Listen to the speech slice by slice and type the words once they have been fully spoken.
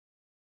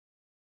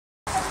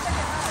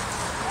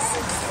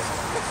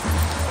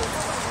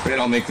Okay,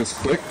 I'll make this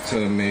quick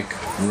to make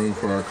room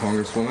for our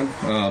Congresswoman.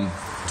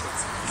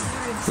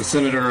 The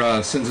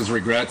Senator sends his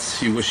regrets.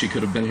 He wished he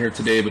could have been here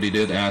today, but he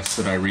did ask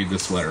that I read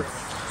this letter.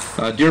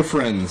 Dear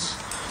friends,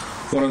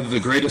 one of the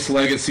greatest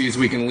legacies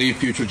we can leave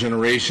future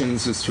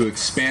generations is to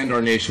expand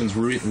our nation's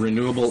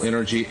renewable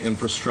energy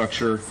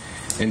infrastructure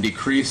and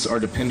decrease our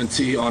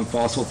dependency on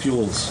fossil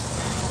fuels.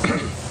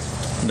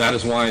 That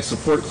is why I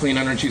support clean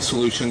energy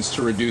solutions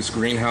to reduce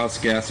greenhouse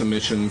gas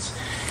emissions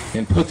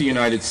and put the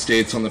United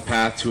States on the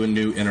path to a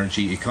new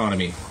energy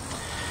economy.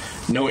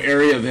 No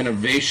area of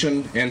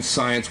innovation and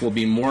science will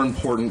be more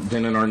important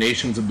than in our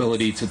nation's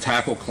ability to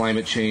tackle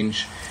climate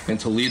change and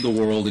to lead the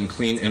world in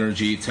clean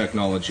energy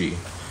technology.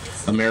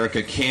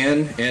 America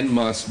can and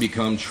must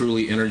become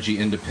truly energy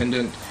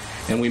independent,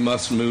 and we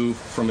must move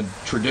from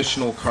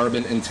traditional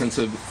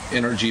carbon-intensive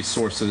energy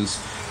sources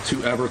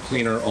to ever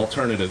cleaner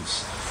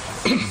alternatives.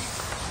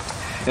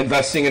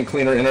 Investing in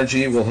cleaner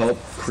energy will help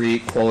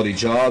create quality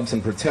jobs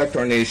and protect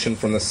our nation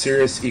from the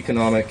serious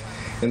economic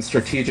and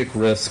strategic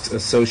risks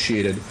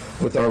associated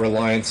with our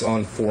reliance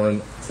on foreign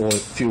oil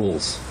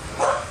fuels.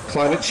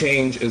 Climate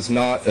change is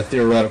not a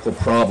theoretical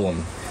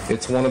problem.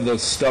 It's one of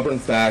those stubborn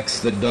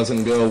facts that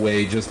doesn't go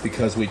away just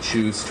because we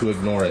choose to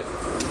ignore it.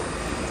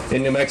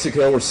 In New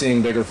Mexico, we're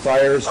seeing bigger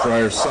fires,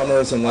 drier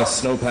summers, and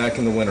less snowpack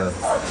in the winter.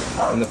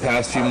 In the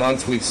past few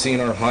months, we've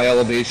seen our high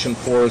elevation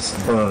forests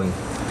burn.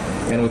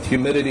 And with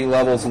humidity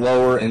levels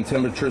lower and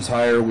temperatures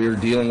higher, we are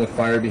dealing with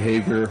fire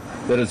behavior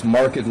that is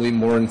markedly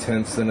more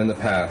intense than in the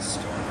past.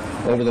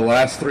 Over the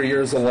last 3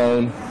 years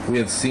alone, we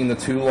have seen the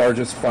two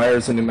largest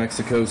fires in New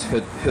Mexico's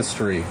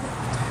history.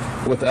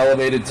 With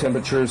elevated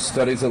temperatures,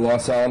 studies at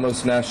Los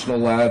Alamos National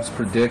Labs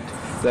predict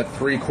that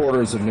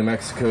 3/4 of New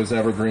Mexico's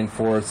evergreen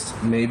forests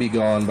may be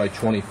gone by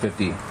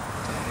 2050.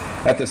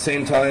 At the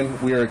same time,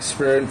 we are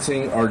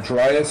experiencing our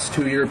driest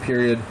 2-year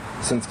period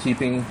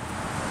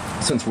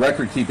since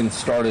record-keeping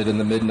started in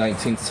the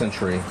mid-19th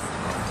century.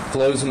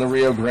 Flows in the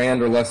Rio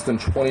Grande are less than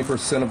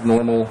 20% of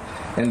normal,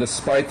 and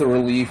despite the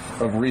relief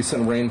of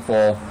recent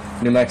rainfall,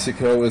 New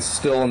Mexico is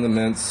still in the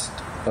midst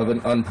of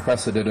an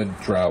unprecedented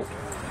drought.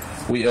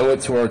 We owe it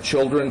to our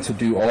children to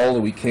do all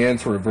that we can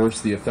to reverse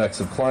the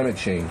effects of climate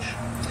change.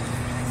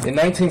 In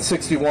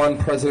 1961,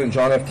 President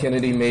John F.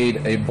 Kennedy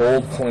made a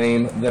bold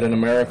claim that an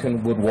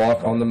American would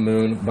walk on the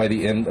moon by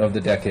the end of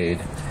the decade.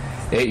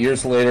 8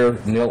 years later,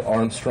 Neil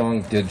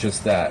Armstrong did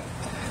just that.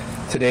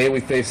 Today, we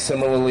face a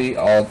similarly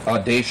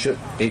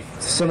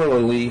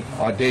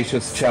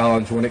audacious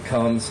challenge when it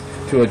comes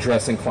to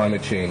addressing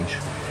climate change.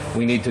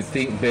 We need to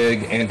think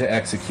big and to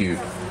execute.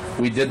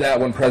 We did that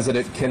when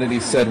President Kennedy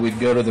said we'd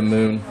go to the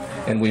moon,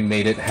 and we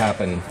made it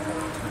happen.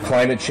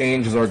 Climate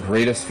change is our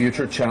greatest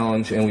future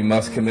challenge, and we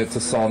must commit to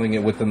solving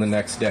it within the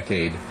next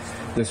decade.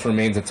 This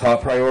remains a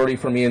top priority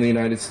for me in the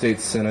United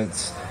States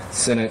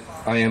Senate.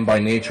 I am by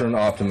nature an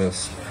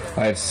optimist.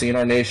 I have seen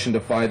our nation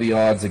defy the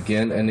odds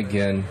again and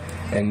again,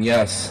 and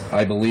yes,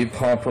 I believe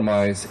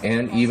compromise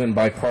and even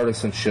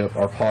bipartisanship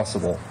are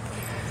possible.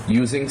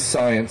 Using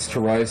science to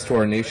rise to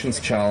our nation's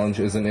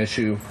challenge is an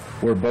issue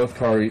where both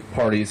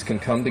parties can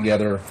come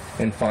together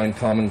and find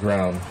common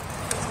ground.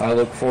 I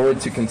look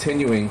forward to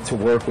continuing to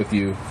work with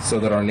you so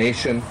that our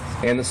nation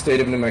and the state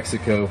of New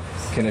Mexico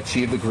can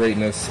achieve the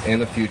greatness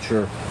and the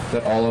future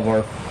that all of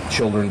our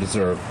children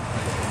deserve.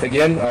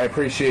 Again, I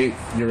appreciate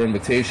your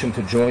invitation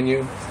to join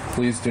you.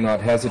 Please do not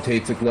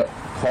hesitate to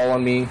call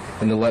on me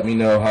and to let me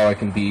know how I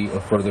can be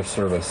of further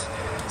service.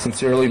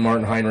 Sincerely,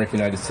 Martin Heinrich,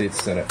 United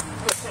States Senate.